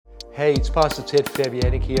Hey, it's Pastor Ted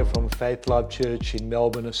Fabianic here from Faith Life Church in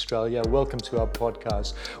Melbourne, Australia. Welcome to our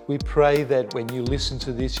podcast. We pray that when you listen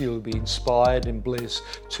to this, you'll be inspired and blessed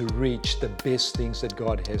to reach the best things that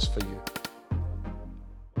God has for you.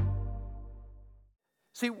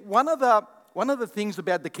 See, one of the things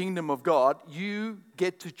about the kingdom of God, you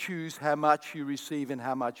get to choose how much you receive and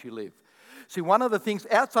how much you live. See, one of the things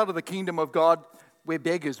outside of the kingdom of God, we're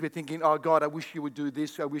beggars. We're thinking, oh God, I wish you would do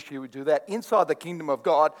this, I wish you would do that. Inside the kingdom of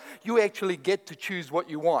God, you actually get to choose what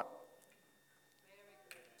you want.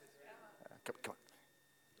 Come on.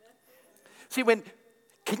 See,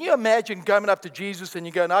 can you imagine going up to Jesus and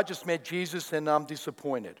you go, I just met Jesus and I'm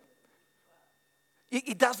disappointed?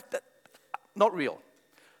 It does, not real.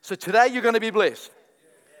 So today you're going to be blessed.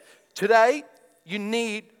 Today you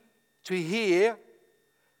need to hear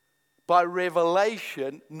by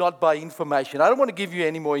revelation, not by information. I don't want to give you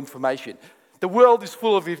any more information. The world is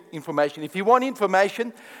full of information. If you want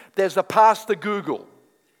information, there's a Pastor Google.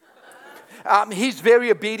 He's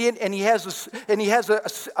very obedient, and he has an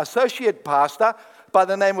associate pastor by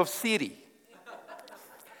the name of Siri.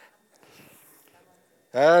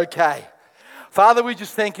 Okay. Father, we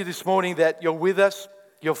just thank you this morning that you're with us,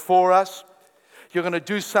 you're for us. You're going to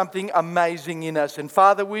do something amazing in us. And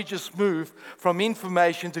Father, we just move from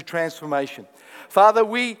information to transformation. Father,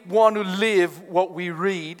 we want to live what we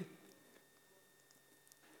read.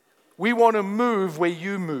 We want to move where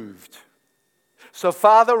you moved. So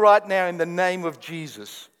Father, right now in the name of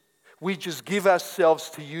Jesus, we just give ourselves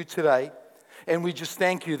to you today. And we just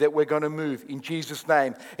thank you that we're going to move in Jesus'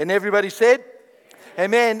 name. And everybody said,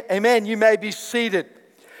 Amen. Amen. You may be seated.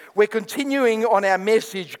 We're continuing on our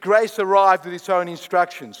message, Grace Arrived with its own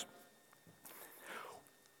instructions.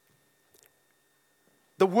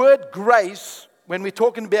 The word grace, when we're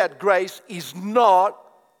talking about grace, is not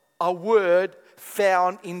a word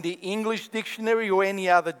found in the English dictionary or any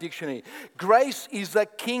other dictionary. Grace is a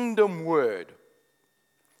kingdom word.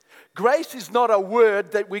 Grace is not a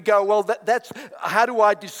word that we go, well, that's how do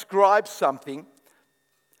I describe something?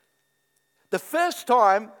 The first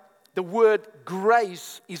time the word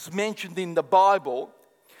grace is mentioned in the Bible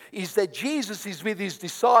is that Jesus is with his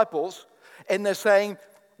disciples and they're saying,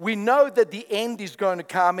 we know that the end is going to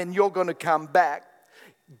come and you're going to come back.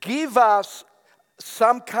 Give us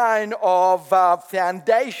some kind of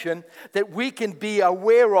foundation that we can be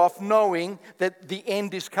aware of, knowing that the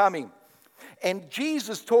end is coming. And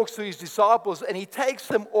Jesus talks to his disciples and he takes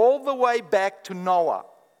them all the way back to Noah.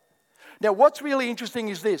 Now what's really interesting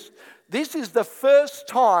is this. This is the first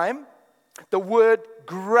time the word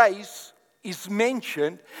grace is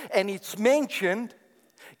mentioned, and it's mentioned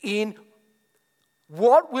in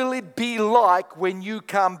what will it be like when you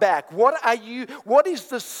come back? What is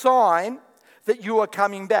the sign that you are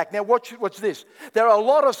coming back? Now watch this. There are a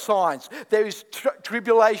lot of signs. There is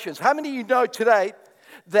tribulations. How many of you know today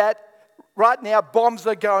that right now bombs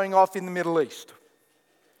are going off in the Middle East?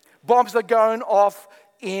 Bombs are going off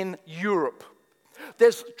in Europe.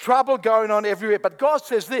 There's trouble going on everywhere. But God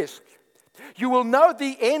says this, you will know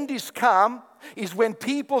the end is come is when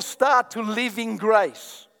people start to live in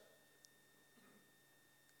grace.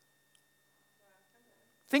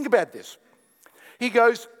 Think about this. He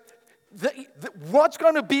goes, what's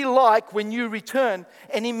going to be like when you return?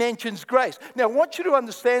 And he mentions grace. Now, I want you to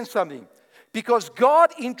understand something. Because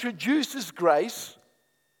God introduces grace,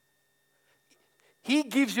 he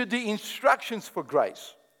gives you the instructions for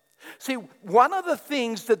grace. See, one of the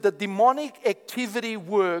things that the demonic activity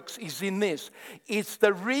works is in this. It's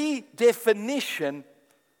the redefinition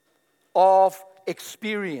of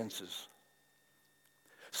experiences.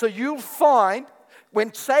 So you'll find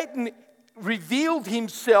when Satan revealed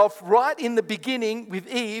himself right in the beginning with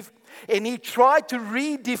Eve, and he tried to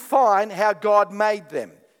redefine how God made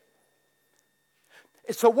them.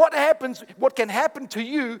 So what can happen to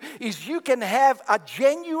you is you can have a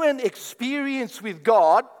genuine experience with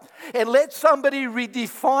God and let somebody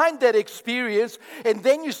redefine that experience, and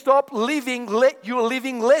then you stop living, you're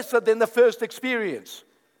living lesser than the first experience.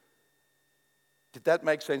 Did that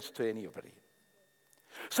make sense to anybody?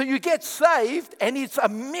 So you get saved and it's a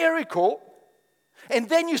miracle, and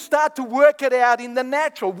then you start to work it out in the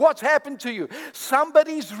natural. What's happened to you?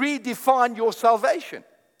 Somebody's redefined your salvation.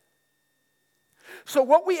 So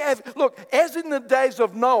what we have, look, as in the days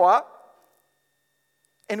of Noah,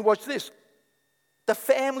 and watch this, the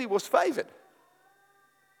family was favored.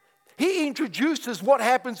 He introduces what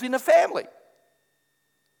happens in a family.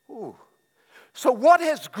 Ooh. So what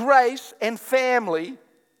has grace and family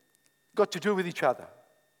got to do with each other?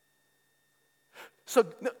 So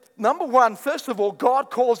number one, first of all,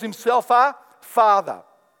 God calls himself a father.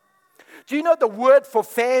 Do you know the word for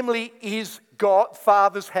family is God,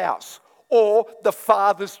 Father's house or the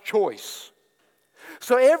Father's choice.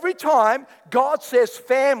 So every time God says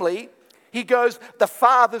family, he goes, the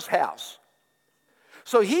Father's house.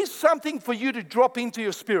 So here's something for you to drop into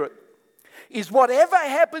your spirit, is whatever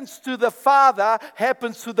happens to the Father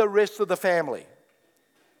happens to the rest of the family.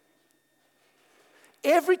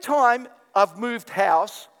 Every time I've moved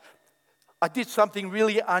house, I did something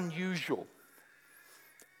really unusual.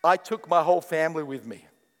 I took my whole family with me.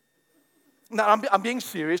 No, I'm being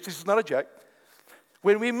serious. This is not a joke.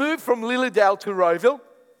 When we moved from Lilydale to Rowville,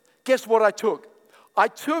 guess what I took? I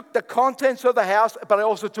took the contents of the house, but I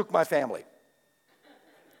also took my family.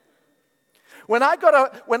 When I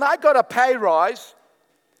got a pay rise,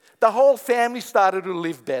 the whole family started to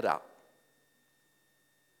live better.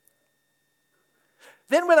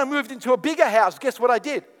 Then when I moved into a bigger house, guess what I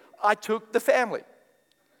did? I took the family.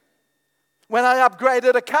 When I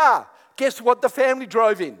upgraded a car, guess what the family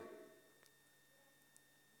drove in?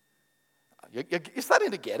 You're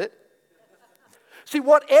starting to get it. See,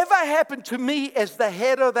 whatever happened to me as the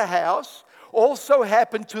head of the house also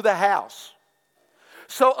happened to the house.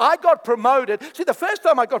 So I got promoted. See, the first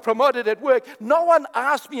time I got promoted at work, no one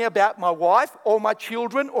asked me about my wife or my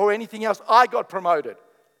children or anything else. I got promoted.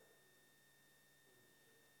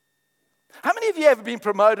 How many of you have ever been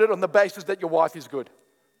promoted on the basis that your wife is good?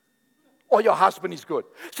 Or your husband is good?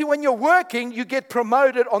 See, when you're working, you get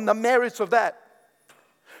promoted on the merits of that.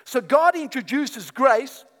 So God introduces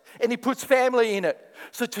grace and he puts family in it.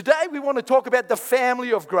 So today we want to talk about the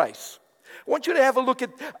family of grace. I want you to have a look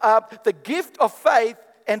at the gift of faith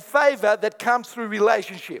and favor that comes through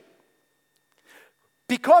relationship.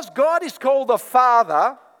 Because God is called the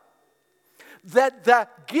Father, that the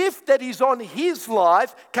gift that is on his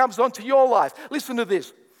life comes onto your life. Listen to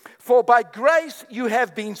this. For by grace you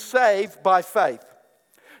have been saved by faith.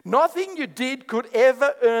 Nothing you did could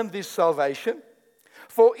ever earn this salvation,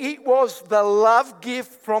 for it was the love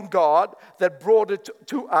gift from God that brought it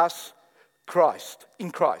to us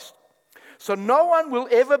in Christ. So no one will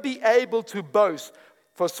ever be able to boast,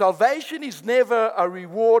 for salvation is never a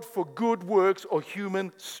reward for good works or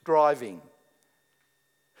human striving.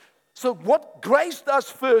 So what grace does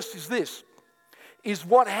first is this, is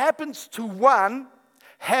what happens to one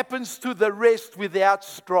happens to the rest without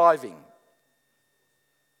striving.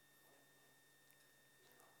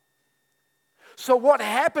 So what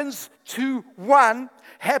happens to one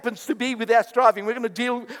happens to be without striving. We're going to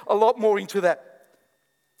deal a lot more into that.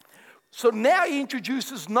 So now he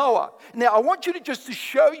introduces Noah. Now I want you to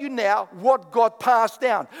show you now what God passed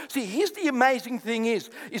down. See, here's the amazing thing is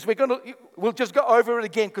we'll just go over it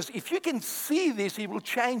again, because if you can see this, it will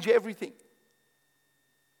change everything.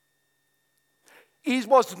 It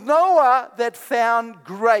was Noah that found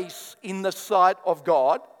grace in the sight of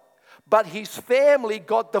God, but his family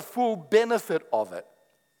got the full benefit of it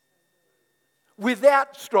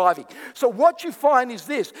without striving. So what you find is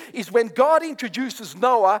this, is when God introduces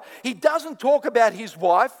Noah, he doesn't talk about his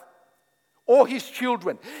wife or his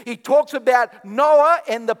children. He talks about Noah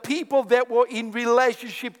and the people that were in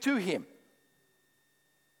relationship to him.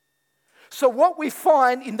 So what we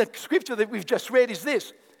find in the scripture that we've just read is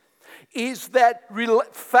this, is that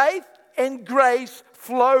faith and grace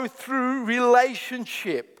flow through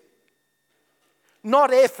relationship,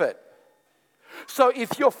 not effort. So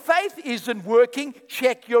if your faith isn't working,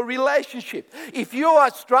 check your relationship. If you are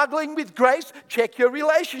struggling with grace, check your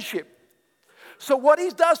relationship. So what he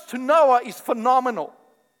does to Noah is phenomenal.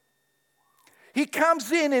 He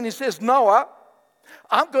comes in and he says, Noah,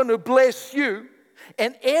 I'm going to bless you,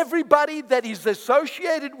 and everybody that is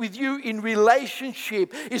associated with you in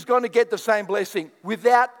relationship is going to get the same blessing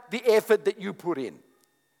without the effort that you put in.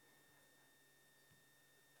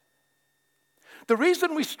 The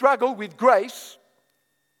reason we struggle with grace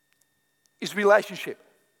is relationship.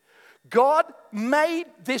 God made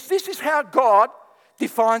this. This is how God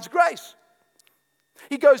defines grace.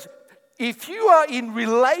 He goes, if you are in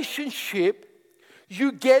relationship,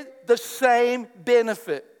 you get the same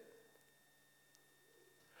benefit.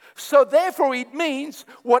 So therefore it means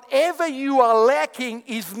whatever you are lacking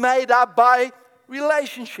is made up by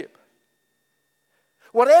relationship.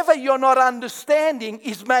 Whatever you're not understanding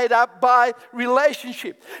is made up by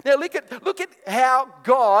relationship. Now look at how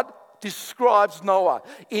God describes Noah.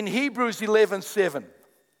 In Hebrews 11:7, it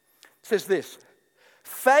says this,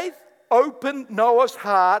 faith opened Noah's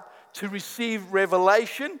heart to receive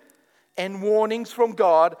revelation and warnings from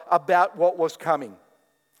God about what was coming,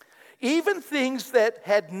 even things that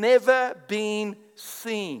had never been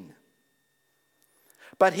seen.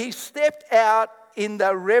 But he stepped out in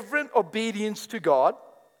the reverent obedience to God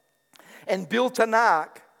and built an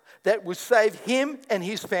ark that would save him and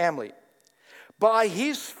his family. By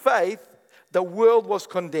his faith, the world was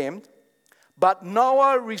condemned, but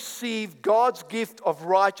Noah received God's gift of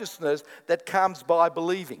righteousness that comes by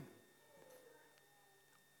believing.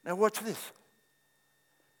 Now watch this.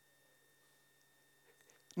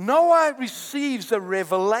 Noah receives a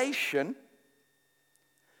revelation,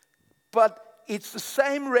 but it's the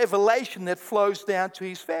same revelation that flows down to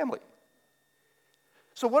his family.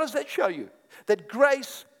 So what does that show you? That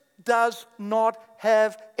grace does not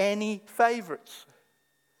have any favorites.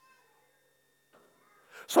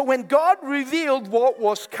 So when God revealed what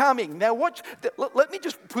was coming, now watch, let me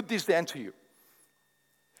just put this down to you.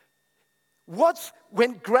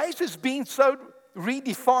 When grace is being so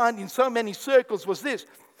redefined in so many circles was this,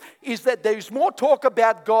 is that there is more talk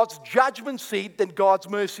about God's judgment seat than God's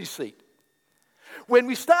mercy seat. When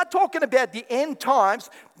we start talking about the end times,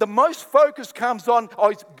 the most focus comes on,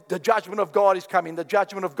 the judgment of God is coming, the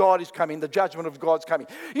judgment of God is coming, the judgment of God's coming.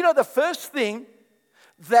 You know, the first thing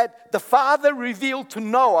that the Father revealed to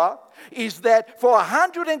Noah is that for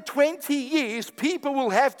 120 years, people will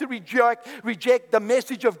have to reject the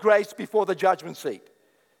message of grace before the judgment seat.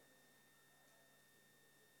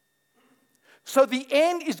 So the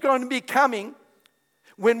end is going to be coming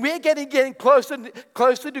when we're getting closer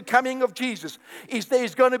to coming of Jesus, is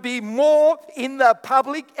there's going to be more in the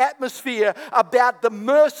public atmosphere about the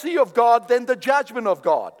mercy of God than the judgment of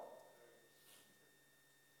God.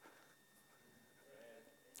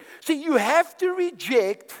 See, you have to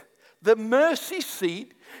reject the mercy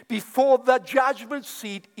seat before the judgment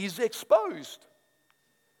seat is exposed.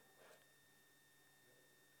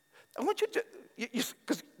 I want you to,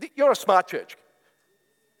 because you're a smart church.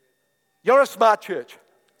 You're a smart church.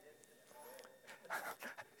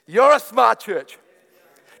 You're a smart church.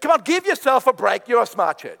 Come on, give yourself a break. You're a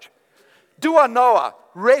smart church. Do a Noah.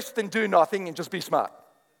 Rest and do nothing and just be smart.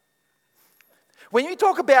 When you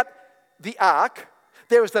talk about the ark,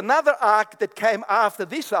 there was another ark that came after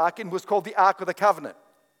this ark and was called the Ark of the Covenant.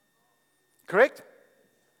 Correct?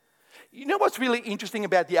 You know what's really interesting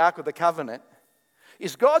about the Ark of the Covenant?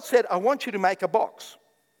 Is God said, I want you to make a box.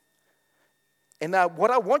 And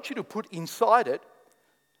what I want you to put inside it,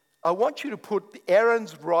 I want you to put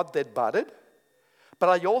Aaron's rod that budded, but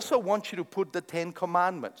I also want you to put the 10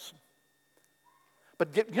 Commandments.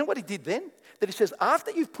 But you know what he did then? That he says,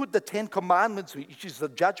 after you've put the 10 Commandments, which is the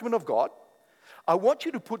judgment of God, I want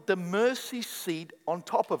you to put the mercy seat on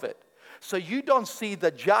top of it. So you don't see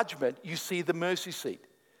the judgment, you see the mercy seat.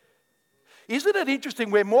 Isn't it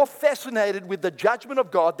interesting? We're more fascinated with the judgment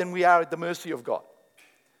of God than we are at the mercy of God.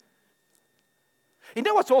 You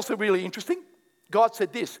know what's also really interesting? God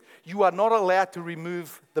said this, you are not allowed to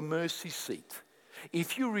remove the mercy seat.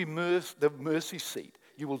 If you remove the mercy seat,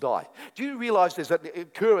 you will die. Do you realize there's an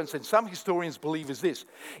occurrence, and some historians believe is this,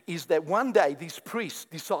 is that one day these priests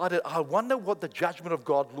decided, I wonder what the judgment of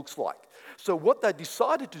God looks like. So what they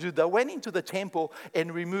decided to do, they went into the temple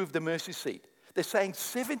and removed the mercy seat. They're saying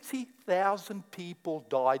 70,000 people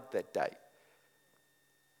died that day.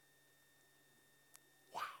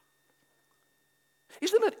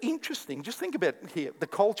 Isn't it interesting? Just think about here, the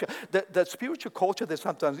culture, the spiritual culture that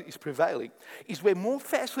sometimes is prevailing, is we're more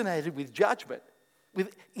fascinated with judgment,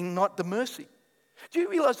 in not the mercy. Do you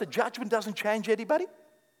realize that judgment doesn't change anybody?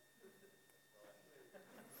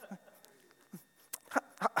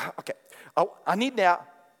 Okay, I need now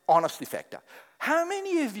honesty factor. How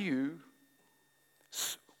many of you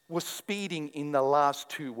were speeding in the last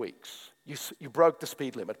 2 weeks? You broke the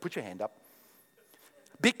speed limit. Put your hand up.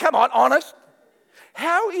 Come on, honest.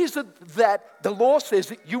 How is it that the law says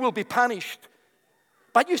that you will be punished,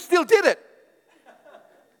 but you still did it?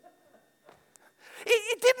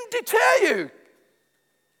 It didn't deter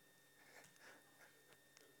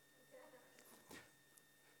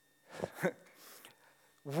you.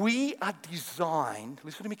 We are designed,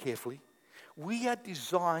 listen to me carefully, we are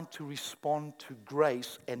designed to respond to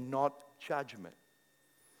grace and not judgment.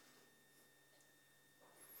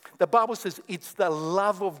 The Bible says it's the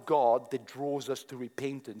love of God that draws us to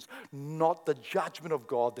repentance, not the judgment of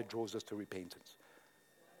God that draws us to repentance.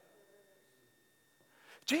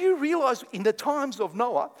 Do you realize in the times of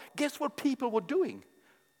Noah, guess what people were doing?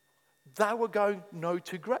 They were going, no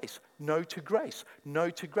to grace, no to grace, no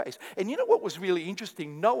to grace. And you know what was really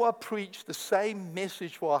interesting? Noah preached the same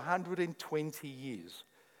message for 120 years.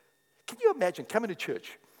 Can you imagine coming to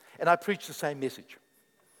church and I preach the same message?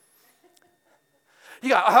 You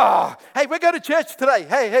go, hey, we're going to church today.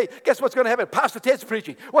 Hey, guess what's going to happen? Pastor Ted's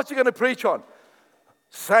preaching. What's he going to preach on?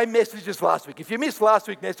 Same message as last week. If you missed last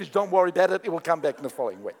week's message, don't worry about it. It will come back in the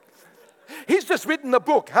following week. He's just written a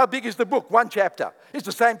book. How big is the book? 1 chapter. It's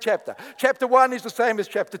the same chapter. Chapter 1 is the same as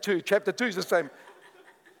chapter 2. Chapter 2 is the same.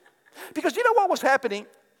 Because you know what was happening?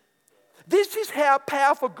 This is how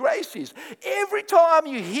powerful grace is. Every time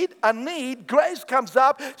you hit a need, grace comes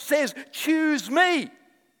up, says, choose me.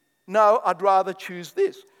 No, I'd rather choose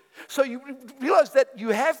this. So you realize that you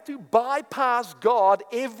have to bypass God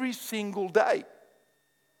every single day.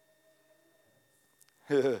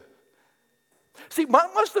 See,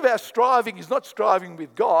 most of our striving is not striving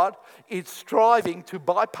with God, it's striving to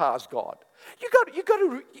bypass God. You got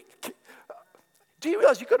to, do you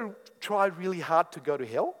realize you've got to try really hard to go to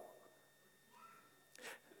hell?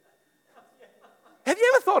 Have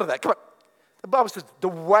you ever thought of that? Come on. The Bible says the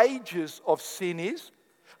wages of sin is.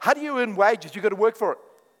 How do you earn wages? You've got to work for it.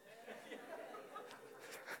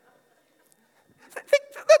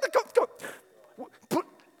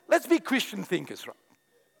 Let's be Christian thinkers, right?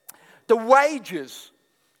 The wages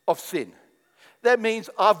of sin. That means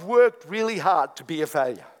I've worked really hard to be a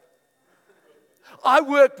failure. I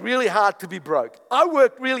worked really hard to be broke. I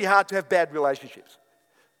worked really hard to have bad relationships.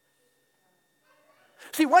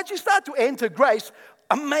 See, once you start to enter grace,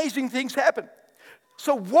 amazing things happen.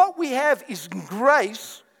 So what we have is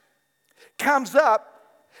grace comes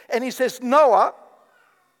up and he says, Noah,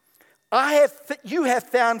 you have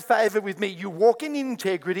found favor with me. You walk in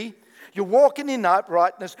integrity. You're walking in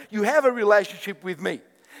uprightness. You have a relationship with me.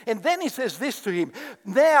 And then he says this to him.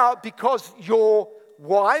 Now, because your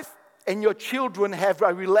wife and your children have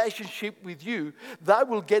a relationship with you, they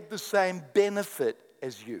will get the same benefit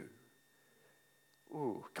as you.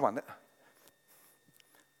 Ooh, come on.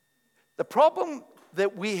 The problem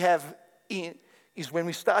that we have is when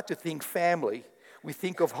we start to think family, we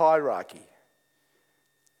think of hierarchy.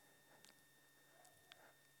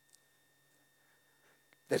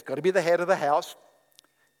 There's got to be the head of the house,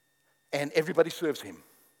 and everybody serves him.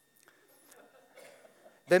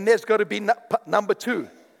 Then there's got to be number two,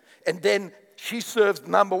 and then she serves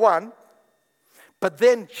number one, but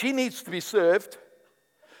then she needs to be served.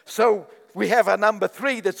 So we have a number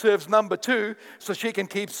three that serves number two, so she can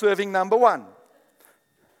keep serving number one.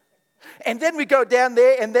 And then we go down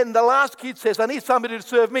there, and then the last kid says, I need somebody to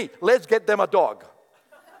serve me. Let's get them a dog.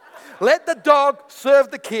 Let the dog serve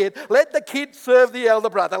the kid. Let the kid serve the elder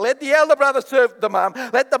brother. Let the elder brother serve the mum.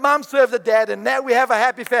 Let the mum serve the dad. And now we have a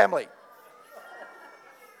happy family.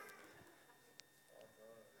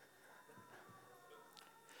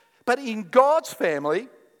 But in God's family,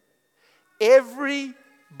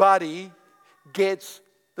 everybody gets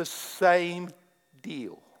the same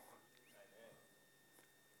deal.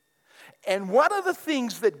 And one of the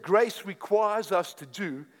things that grace requires us to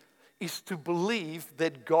do is to believe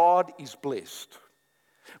that God is blessed.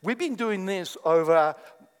 We've been doing this over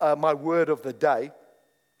my word of the day.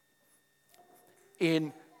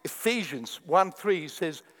 In Ephesians 1:3, it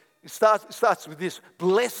says, it starts with this,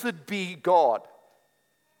 blessed be God.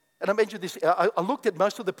 And I mentioned this, I looked at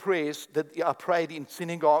most of the prayers that are prayed in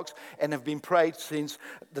synagogues and have been prayed since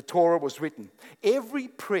the Torah was written. Every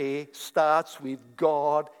prayer starts with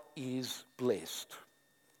God is blessed.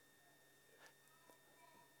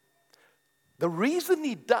 The reason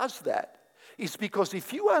he does that is because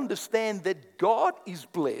if you understand that God is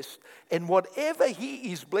blessed and whatever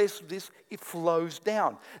he is blessed with, it flows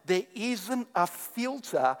down. There isn't a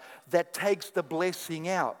filter that takes the blessing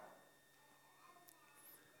out.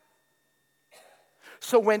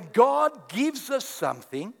 So when God gives us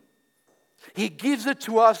something, he gives it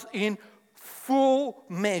to us in full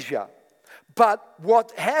measure. But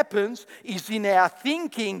what happens is in our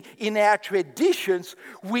thinking, in our traditions,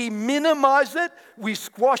 we minimize it, we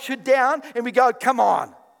squash it down, and we go, come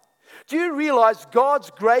on. Do you realize God's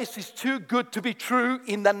grace is too good to be true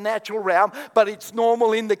in the natural realm, but it's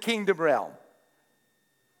normal in the kingdom realm?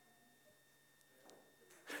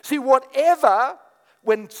 See,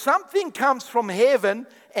 when something comes from heaven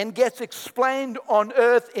and gets explained on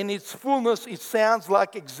earth in its fullness, it sounds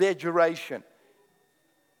like exaggeration.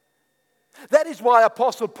 That is why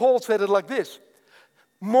Apostle Paul said it like this.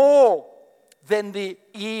 More than the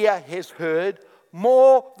ear has heard,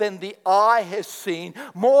 more than the eye has seen,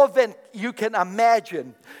 more than you can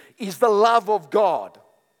imagine is the love of God.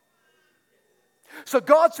 So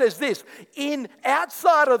God says this,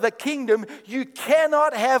 outside of the kingdom, you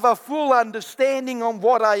cannot have a full understanding on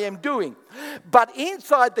what I am doing. But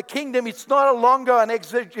inside the kingdom, it's no longer an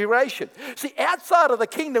exaggeration. See, outside of the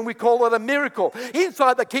kingdom, we call it a miracle.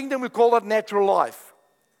 Inside the kingdom, we call it natural life.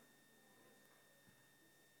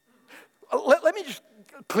 Let me just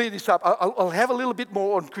clear this up. I'll have a little bit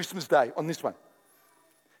more on Christmas Day, on this one,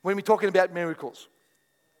 when we're talking about miracles.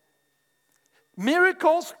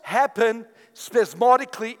 Miracles happen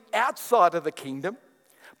spasmodically outside of the kingdom,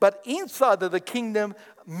 but inside of the kingdom,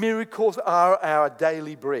 miracles are our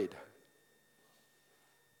daily bread.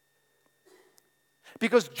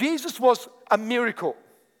 Because Jesus was a miracle.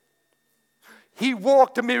 He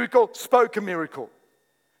walked a miracle, spoke a miracle.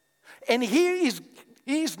 And here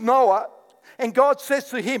is Noah, and God says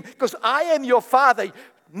to him, because I am your father,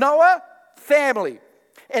 Noah, family.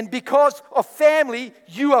 And because of family,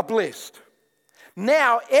 you are blessed.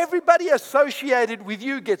 Now, everybody associated with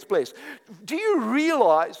you gets blessed. Do you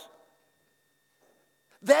realize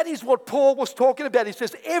that is what Paul was talking about? He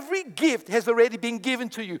says, every gift has already been given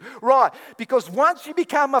to you. Right, because once you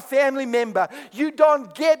become a family member, you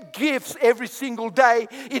don't get gifts every single day.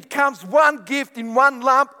 It comes one gift in one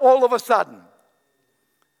lump all of a sudden.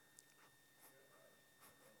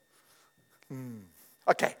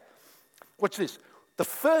 Okay, watch this. The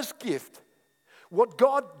first gift, what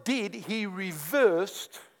God did, He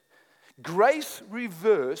reversed, grace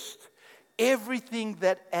reversed everything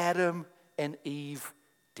that Adam and Eve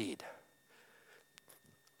did.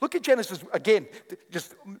 Look at Genesis again,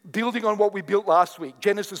 just building on what we built last week.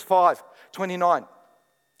 Genesis 5:29.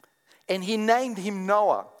 And He named him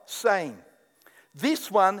Noah, saying, this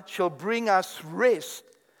one shall bring us rest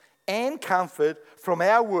and comfort from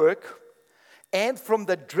our work and from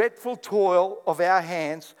the dreadful toil of our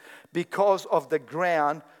hands because of the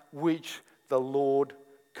ground which the Lord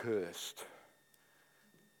cursed.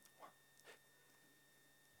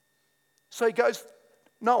 So He goes,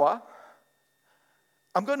 Noah,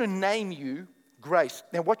 I'm going to name you Grace.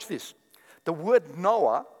 Now watch this. The word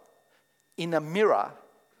Noah in a mirror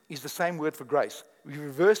is the same word for grace. We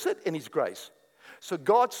reverse it and it's grace. So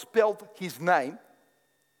God spelled His name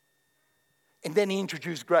and then He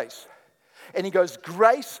introduced grace. And He goes,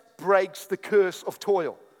 grace breaks the curse of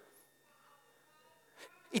toil.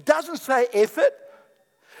 It doesn't say effort.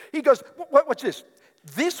 He goes, watch this.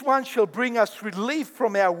 This one shall bring us relief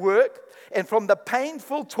from our work and from the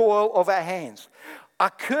painful toil of our hands. A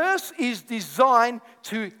curse is designed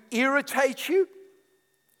to irritate you,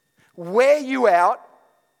 wear you out,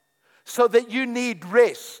 so that you need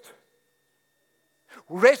rest.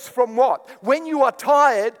 Rest from what? When you are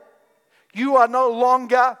tired, you no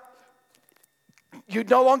longer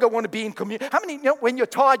want to be in community. How many, when you're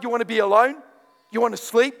tired, you want to be alone? You want to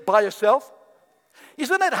sleep by yourself?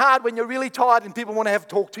 Isn't it hard when you're really tired and people want to have a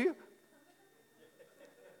talk to you?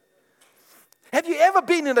 Have you ever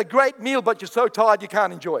been in a great meal but you're so tired you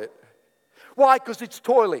can't enjoy it? Why? Because it's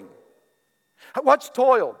toiling. What's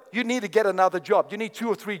toil? You need to get another job. You need 2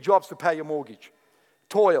 or 3 jobs to pay your mortgage.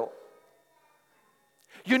 Toil.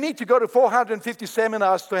 You need to go to 450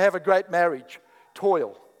 seminars to have a great marriage.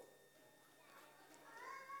 Toil.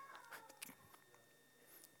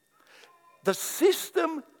 The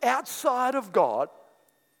system outside of God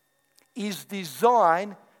is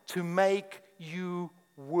designed to make you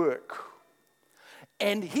work.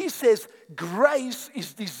 And He says grace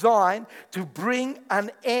is designed to bring an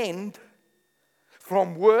end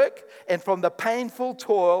from work and from the painful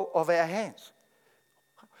toil of our hands.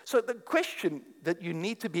 So the question that you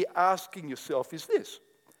need to be asking yourself is this.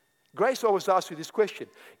 Grace always asks you this question.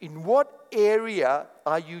 In what area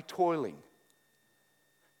are you toiling?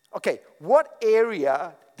 Okay, what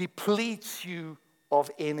area depletes you of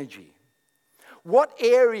energy? What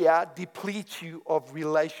area depletes you of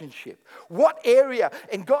relationship? What area?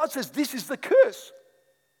 And God says this is the curse.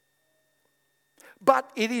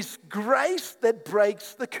 But it is grace that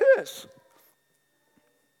breaks the curse.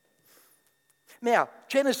 Now,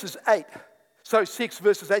 Genesis 6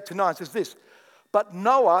 verses 8 to 9 says this. But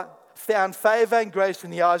Noah found favor and grace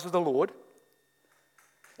in the eyes of the Lord.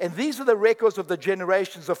 And these are the records of the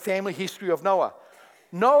generations of family history of Noah.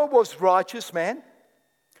 Noah was righteous man,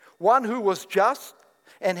 one who was just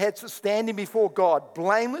and had standing before God,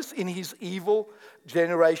 blameless in his evil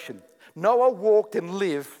generation. Noah walked and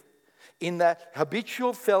lived in that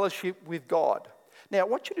habitual fellowship with God. Now, I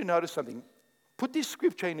want you to notice something. Put this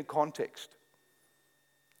scripture into context.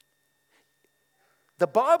 The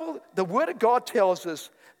Bible, the Word of God tells us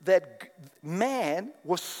that man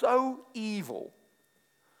was so evil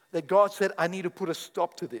that God said, I need to put a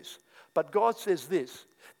stop to this. But God says this,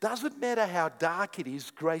 doesn't matter how dark it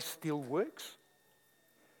is, grace still works.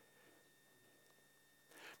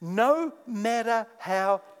 No matter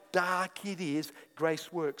how dark it is,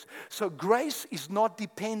 grace works. So grace is not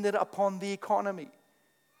dependent upon the economy.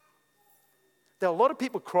 There are a lot of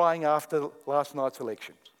people crying after last night's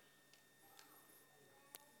elections.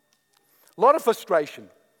 A lot of frustration.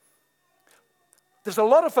 There's a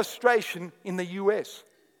lot of frustration in the US,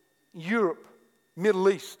 Europe, Middle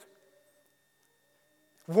East.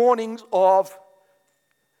 Warnings of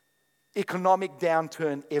economic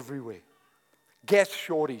downturn everywhere. Gas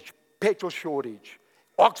shortage, petrol shortage,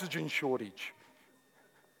 oxygen shortage.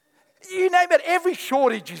 You name it, every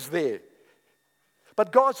shortage is there.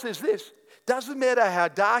 But God says this, doesn't matter how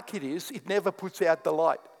dark it is, it never puts out the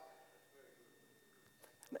light.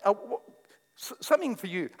 Something for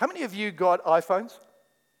you. How many of you got iPhones?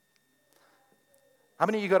 How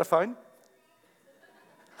many of you got a phone?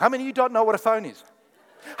 How many of you don't know what a phone is?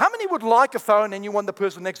 How many would like a phone and you want the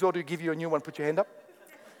person next door to give you a new one? Put your hand up.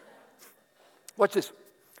 Watch this.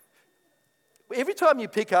 Every time you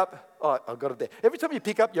pick up, I've got it there. Every time you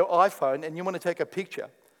pick up your iPhone and you want to take a picture,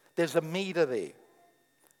 there's a meter there.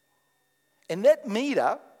 And that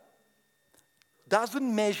meter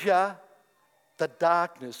doesn't measure the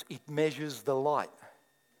darkness, it measures the light.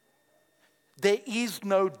 There is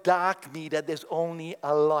no dark meter, there's only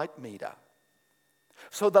a light meter.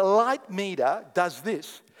 So the light meter does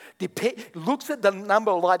this. Looks at the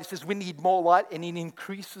number of light, it says we need more light, and it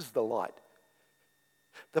increases the light.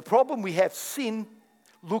 The problem we have, sin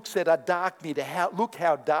looks at a dark meter, look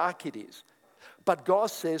how dark it is. But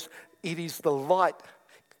God says it is the light.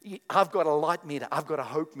 I've got a light meter, I've got a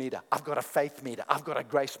hope meter, I've got a faith meter, I've got a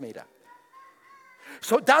grace meter.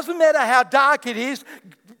 So it doesn't matter how dark it is,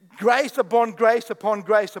 grace upon grace upon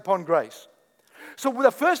grace upon grace. So the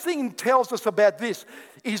first thing it tells us about this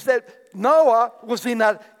is that Noah was in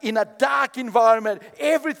a dark environment.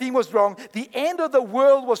 Everything was wrong. The end of the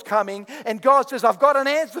world was coming. And God says, I've got an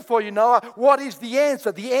answer for you, Noah. What is the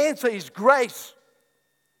answer? The answer is grace.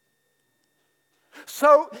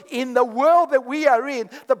 So in the world that we are in,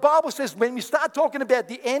 the Bible says when we start talking about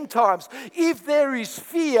the end times, if there is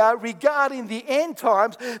fear regarding the end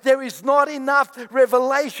times, there is not enough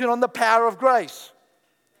revelation on the power of grace.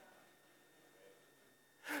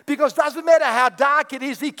 Because it doesn't matter how dark it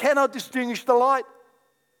is, he cannot distinguish the light.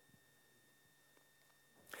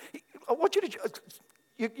 I want you to,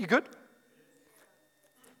 you good?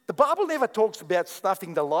 The Bible never talks about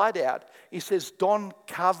snuffing the light out. It says don't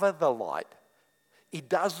cover the light. It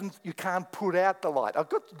doesn't, you can't put out the light. I've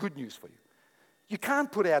got good news for you. You can't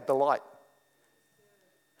put out the light.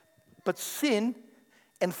 But sin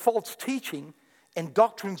and false teaching and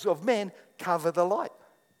doctrines of men cover the light.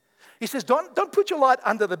 He says, don't put your light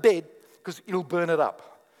under the bed because it'll burn it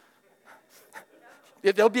up.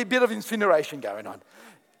 There'll be a bit of incineration going on.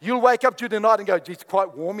 You'll wake up during the night and go, it's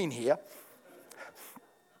quite warm in here.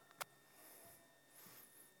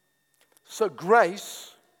 So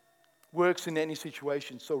grace works in any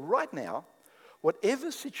situation. So right now,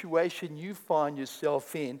 whatever situation you find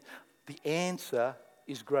yourself in, the answer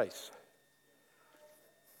is grace.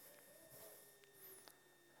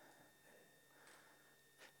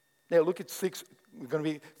 Now look at 6, we're going to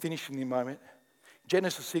be finishing in a moment.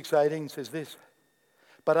 Genesis 6:18 says this,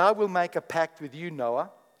 but I will make a pact with you, Noah,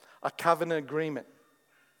 a covenant agreement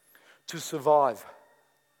to survive.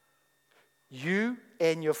 You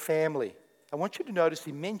and your family. I want you to notice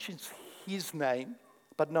he mentions his name,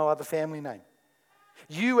 but no other family name.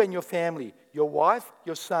 You and your family, your wife,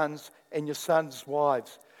 your sons, and your sons'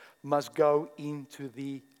 wives must go into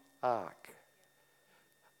the ark.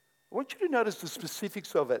 I want you to notice the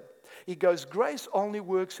specifics of it. He goes, grace only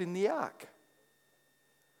works in the ark.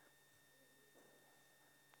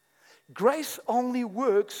 Grace only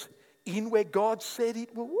works in where God said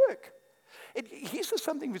it will work. And here's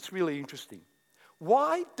something that's really interesting.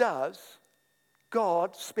 Why does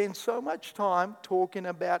God spend so much time talking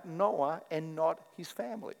about Noah and not his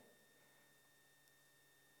family?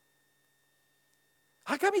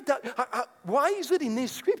 How come why is it in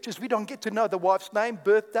these scriptures we don't get to know the wife's name,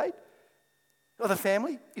 birth date, or the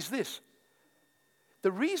family? Is this.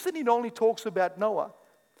 The reason it only talks about Noah,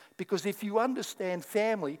 because if you understand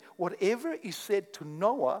family, whatever is said to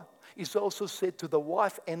Noah is also said to the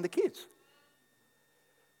wife and the kids.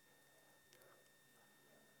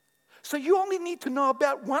 So you only need to know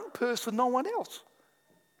about one person, no one else.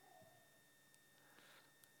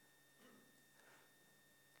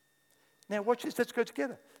 Now watch this, let's go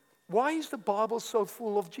together. Why is the Bible so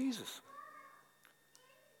full of Jesus?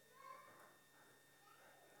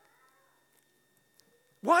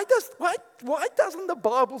 Why doesn't the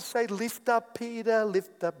Bible say, lift up Peter,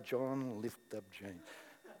 lift up John, lift up James?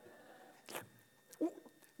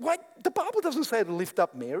 Why? The Bible doesn't say to lift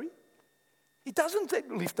up Mary. It doesn't say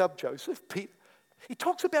to lift up Joseph, Peter. He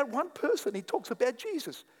talks about one person. He talks about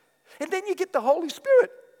Jesus. And then you get the Holy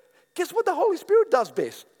Spirit. Guess what the Holy Spirit does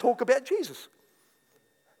best? Talk about Jesus.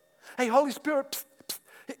 Hey, Holy Spirit,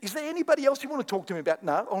 is there anybody else you want to talk to me about?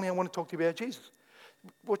 No, only I want to talk to you about Jesus.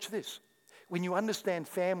 Watch this. When you understand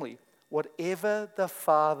family, whatever the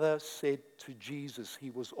Father said to Jesus,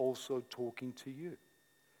 he was also talking to you.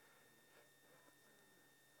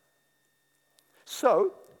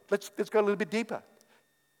 So, let's go a little bit deeper.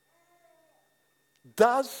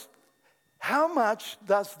 How much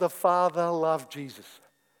does the Father love Jesus?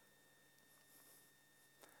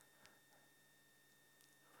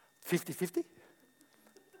 50-50?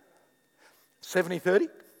 70-30?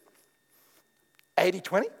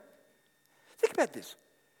 80-20? Think about this.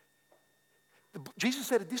 Jesus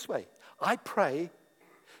said it this way: I pray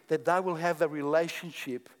that they will have the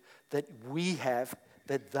relationship that we have,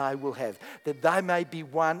 that they will have. That they may be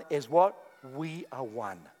one as what? We are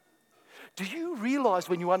one. Do you realize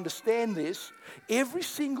when you understand this, every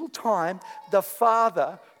single time the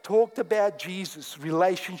Father talked about Jesus'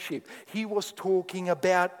 relationship, he was talking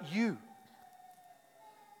about you.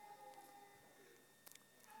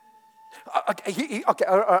 Okay,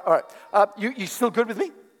 all right. You still good with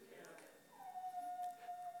me?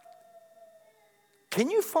 Can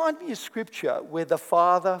you find me a scripture where the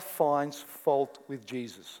Father finds fault with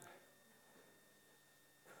Jesus?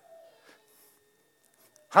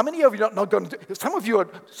 How many of you are not going to do? Some of you are.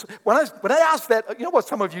 When I ask that, you know what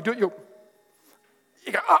some of you do? You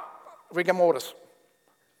go, rigor mortis.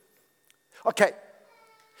 Okay.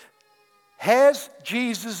 Has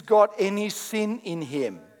Jesus got any sin in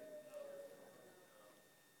him?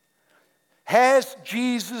 Has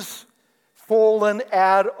Jesus fallen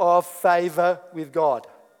out of favor with God?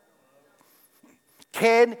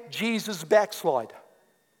 Can Jesus backslide?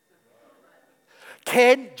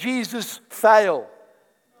 Can Jesus fail?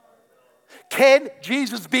 Can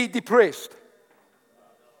Jesus be depressed?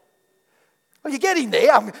 Are you getting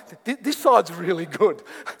there? This side's really good.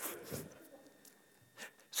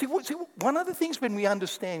 See, one of the things when we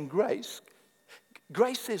understand grace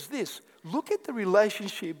says this: look at the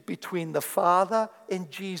relationship between the Father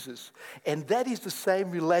and Jesus, and that is the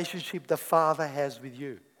same relationship the Father has with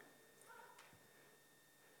you.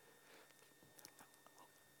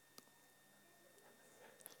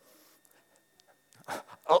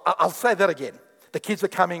 I'll say that again. The kids are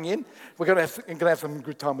coming in. We're going to have some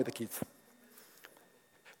good time with the kids.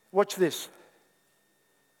 Watch this.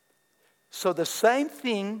 So the same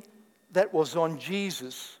thing that was on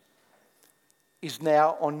Jesus is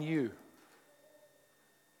now on you.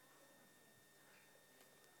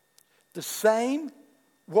 The same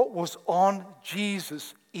what was on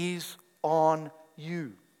Jesus is on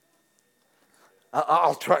you.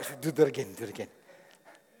 I'll try to do that again.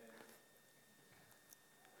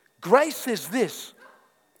 Grace says this.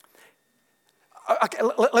 Okay,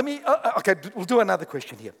 we'll do another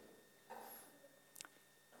question here.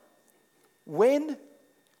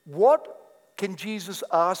 What can Jesus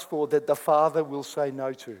ask for that the Father will say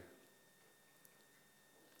no to?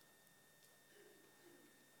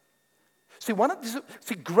 See,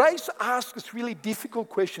 grace asks us really difficult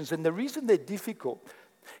questions, and the reason they're difficult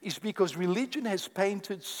is because religion has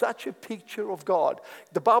painted such a picture of God.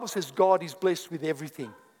 The Bible says God is blessed with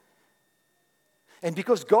everything. And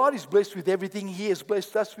because God is blessed with everything, He has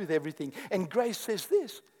blessed us with everything. And grace says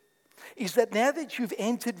this, is that now that you've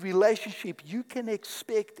entered relationship, you can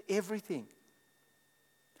expect everything.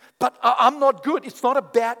 But I'm not good. It's not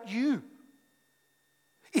about you.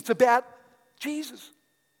 It's about Jesus.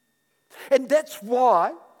 And that's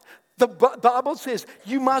why the Bible says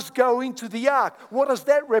you must go into the ark. What does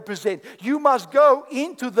that represent? You must go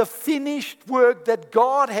into the finished work that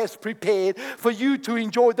God has prepared for you to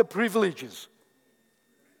enjoy the privileges.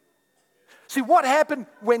 See, what happened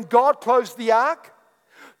when God closed the ark?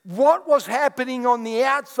 What was happening on the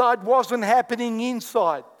outside wasn't happening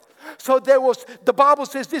inside. So the Bible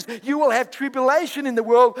says this: you will have tribulation in the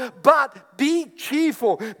world, but be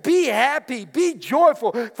cheerful, be happy, be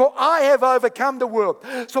joyful, for I have overcome the world.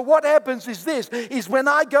 So what happens is this, is when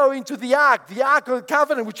I go into the ark of the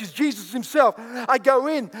covenant, which is Jesus himself, I go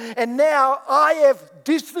in, and now I have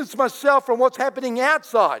distanced myself from what's happening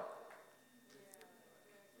outside.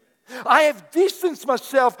 I have distanced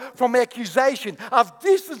myself from accusation. I've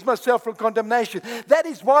distanced myself from condemnation. That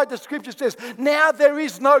is why the scripture says, now there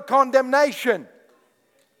is no condemnation.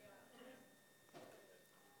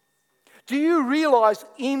 Do you realize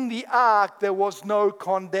in the ark there was no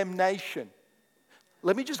condemnation?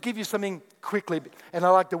 Let me just give you something quickly, and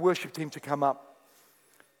I'd like the worship team to come up.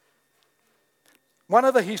 One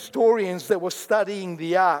of the historians that was studying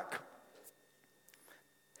the ark,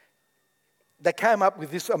 they came up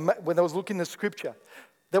with this when I was looking at the scripture.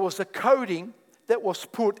 There was a coating that was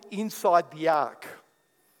put inside the ark.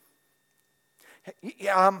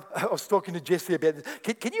 I was talking to Jesse about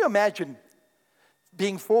this. Can you imagine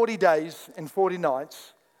being 40 days and 40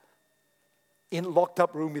 nights in a locked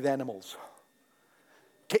up room with animals?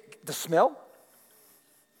 The smell?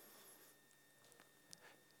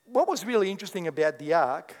 What was really interesting about the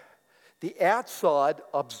ark, the outside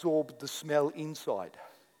absorbed the smell inside.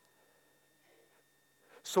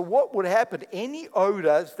 So what would happen? Any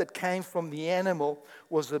odors that came from the animal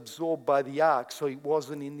was absorbed by the ark, so it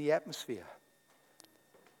wasn't in the atmosphere.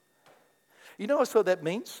 You know what that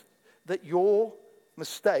means? That your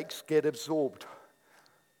mistakes get absorbed.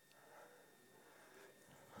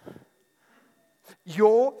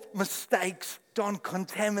 Your mistakes don't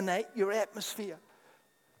contaminate your atmosphere.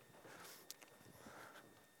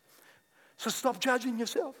 So stop judging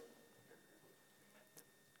yourself.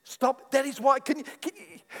 Stop. That is why. Can you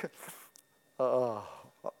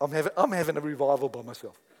I'm having a revival by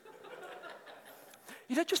myself.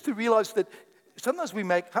 You know, just to realize that sometimes we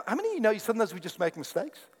make. How many of you know sometimes we just make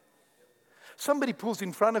mistakes? Somebody pulls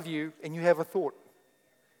in front of you and you have a thought.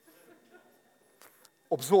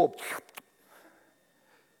 Absorbed.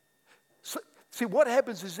 So, see, what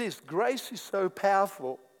happens is this. Grace is so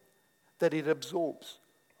powerful that it absorbs.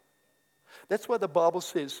 That's why the Bible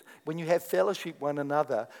says when you have fellowship with one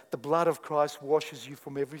another, the blood of Christ washes you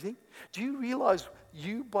from everything. Do you realize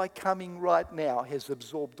you, by coming right now, has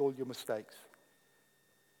absorbed all your mistakes?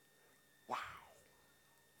 Wow.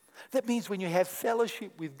 That means when you have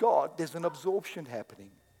fellowship with God, there's an absorption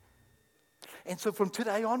happening. And so from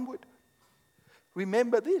today onward,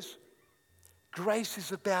 remember this. Grace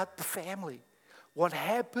is about the family. What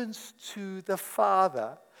happens to the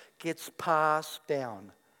father gets passed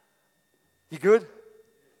down. You good?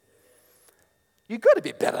 You've got to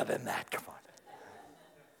be better than that. Come on.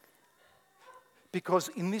 Because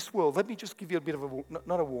in this world, let me just give you a bit of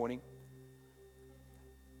not a warning,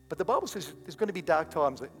 but the Bible says there's going to be dark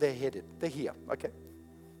times. They're headed. They're here. Okay.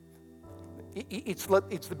 It's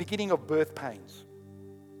the beginning of birth pains.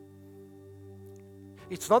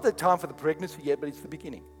 It's not the time for the pregnancy yet, but it's the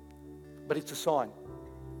beginning. But it's a sign.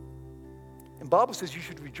 And the Bible says you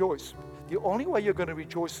should rejoice. The only way you're going to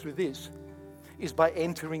rejoice through this is by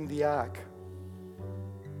entering the ark.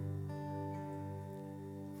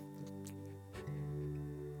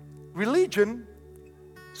 Religion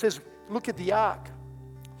says, look at the ark.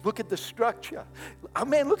 Look at the structure. Oh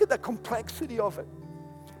man, look at the complexity of it.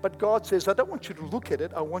 But God says, I don't want you to look at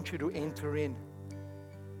it. I want you to enter in.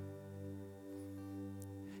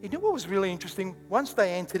 You know what was really interesting? Once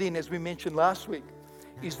they entered in, as we mentioned last week,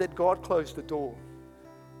 is that God closed the door.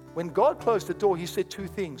 When God closed the door, he said two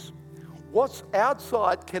things. What's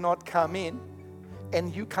outside cannot come in,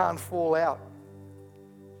 and you can't fall out.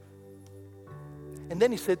 And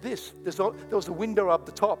then he said this. There was a window up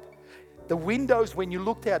the top. The windows, when you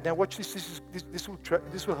looked out, now watch this. This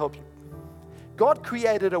will help you. God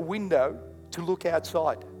created a window to look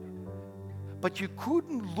outside. But you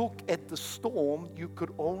couldn't look at the storm, you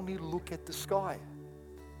could only look at the sky.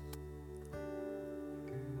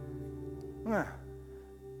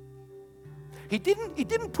 He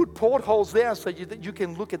didn't put portholes there so that you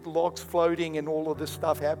can look at the logs floating and all of this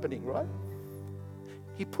stuff happening, right?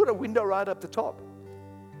 He put a window right up the top.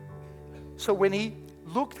 So when he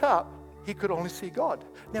looked up, he could only see God.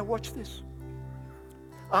 Now watch this.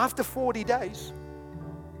 After 40 days,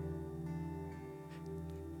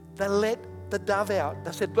 they let the dove out.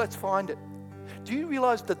 They said, let's find it. Do you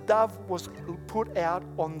realize the dove was put out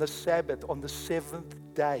on the Sabbath, on the 7th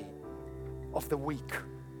day of the week?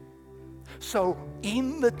 So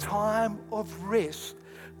in the time of rest,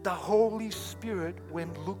 the Holy Spirit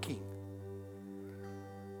went looking.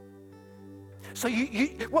 So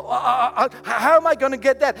how am I going to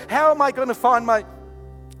get that? How am I going to find my...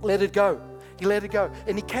 Let it go. He let it go.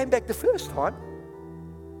 And he came back the first time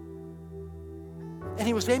and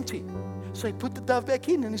he was empty. So he put the dove back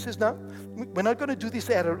in and he says, no, we're not going to do this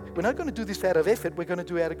out of effort, we're going to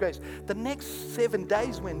do it out of grace. The next 7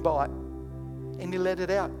 days went by and he let it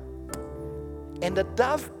out. And the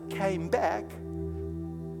dove came back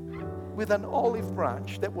with an olive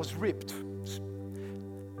branch that was ripped.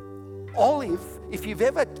 Olive, if you've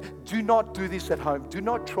ever, do not do this at home. Do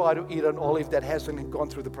not try to eat an olive that hasn't gone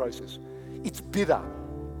through the process. It's bitter.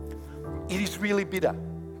 It is really bitter.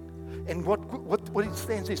 And what it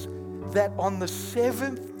stands is that on the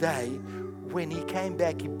 7th day, when he came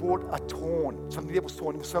back, he brought a thorn, something that was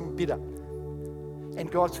torn, it was something bitter.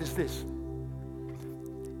 And God says this,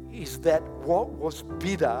 is that what was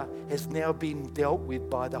bitter has now been dealt with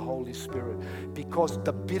by the Holy Spirit, because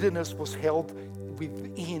the bitterness was held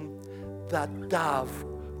within the dove,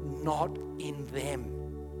 not in them.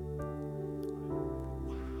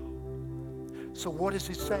 Wow. So what is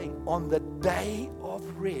it saying? On the day of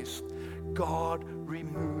rest, God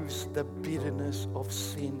removes the bitterness of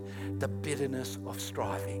sin, the bitterness of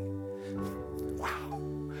striving. Wow.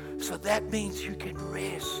 So that means you can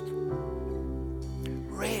rest.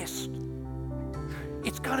 Rest.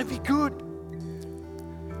 It's going to be good.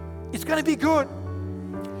 It's going to be good.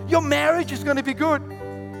 Your marriage is going to be good.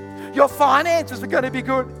 Your finances are going to be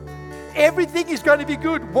good. Everything is going to be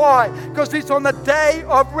good. Why? Because it's on the day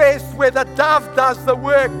of rest where the dove does the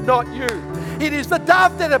work, not you. It is the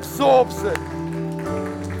dove that absorbs it.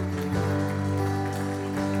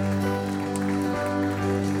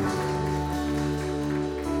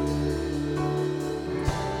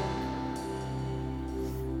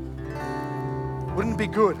 Wouldn't it be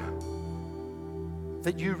good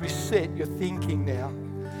that you reset your thinking now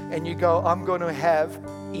and you go, I'm going to have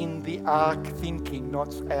in the ark thinking,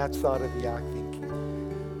 not outside of the ark thinking.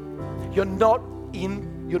 You're not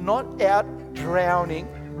out drowning.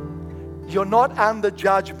 You're not under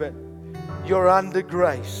judgment. You're under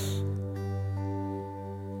grace.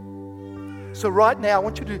 So right now,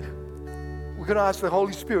 we're going to ask the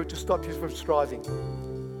Holy Spirit to stop you from striving.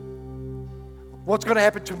 What's going to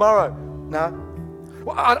happen tomorrow? No.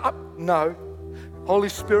 No. Holy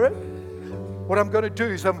Spirit, what I'm going to do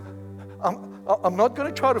is I'm not going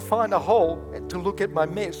to try to find a hole to look at my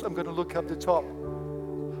mess. I'm going to look up the top.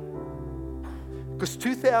 Because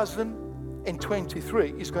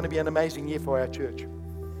 2023 is going to be an amazing year for our church.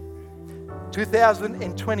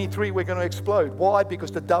 2023, we're going to explode. Why?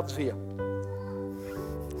 Because the dove's here.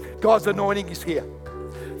 God's anointing is here.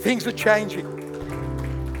 Things are changing.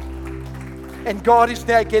 And God is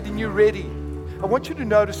now getting you ready. I want you to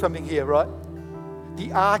notice something here, right?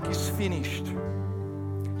 The ark is finished.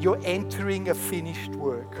 You're entering a finished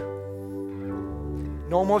work.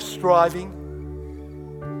 No more striving.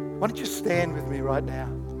 Why don't you stand with me right now?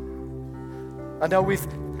 I know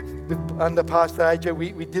under Pastor AJ,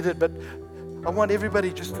 we did it, but I want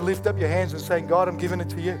everybody just to lift up your hands and saying, God, I'm giving it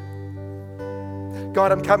to you.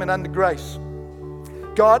 God, I'm coming under grace.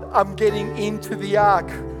 God, I'm getting into the ark.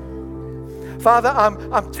 Father,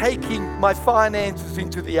 I'm taking my finances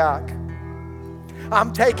into the ark.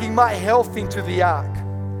 I'm taking my health into the ark.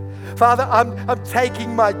 Father, I'm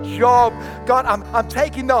taking my job. God, I'm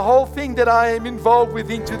taking the whole thing that I am involved with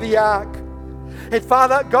into the ark. And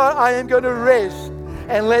Father, God, I am going to rest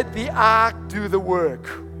and let the ark do the work.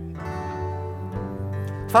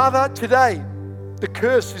 Father, today, the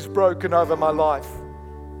curse is broken over my life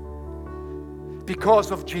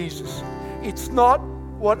because of Jesus. It's not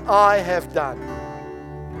what I have done,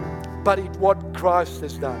 but it's what Christ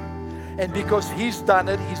has done. And because He's done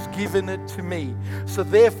it, He's given it to me. So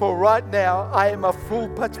therefore, right now, I am a full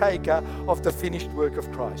partaker of the finished work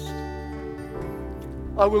of Christ.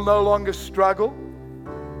 I will no longer struggle.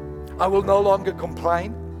 I will no longer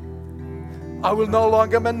complain. I will no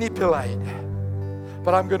longer manipulate.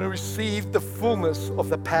 But I'm going to receive the fullness of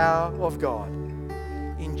the power of God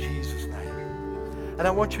in Jesus' name. And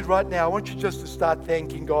I want you right now, I want you just to start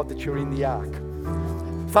thanking God that you're in the ark.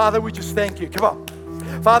 Father, we just thank you. Come on.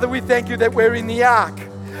 Father, we thank you that we're in the ark.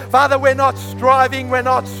 Father, we're not striving, we're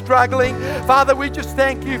not struggling. Father, we just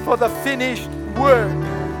thank you for the finished work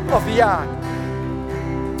of the ark.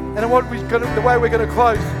 And the way we're going to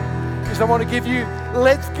close is I want to give you,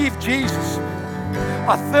 let's give Jesus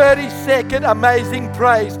a 30-second amazing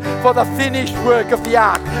praise for the finished work of the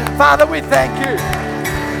ark. Father, we thank you.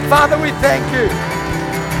 Father, we thank you.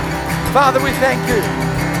 Father, we thank you.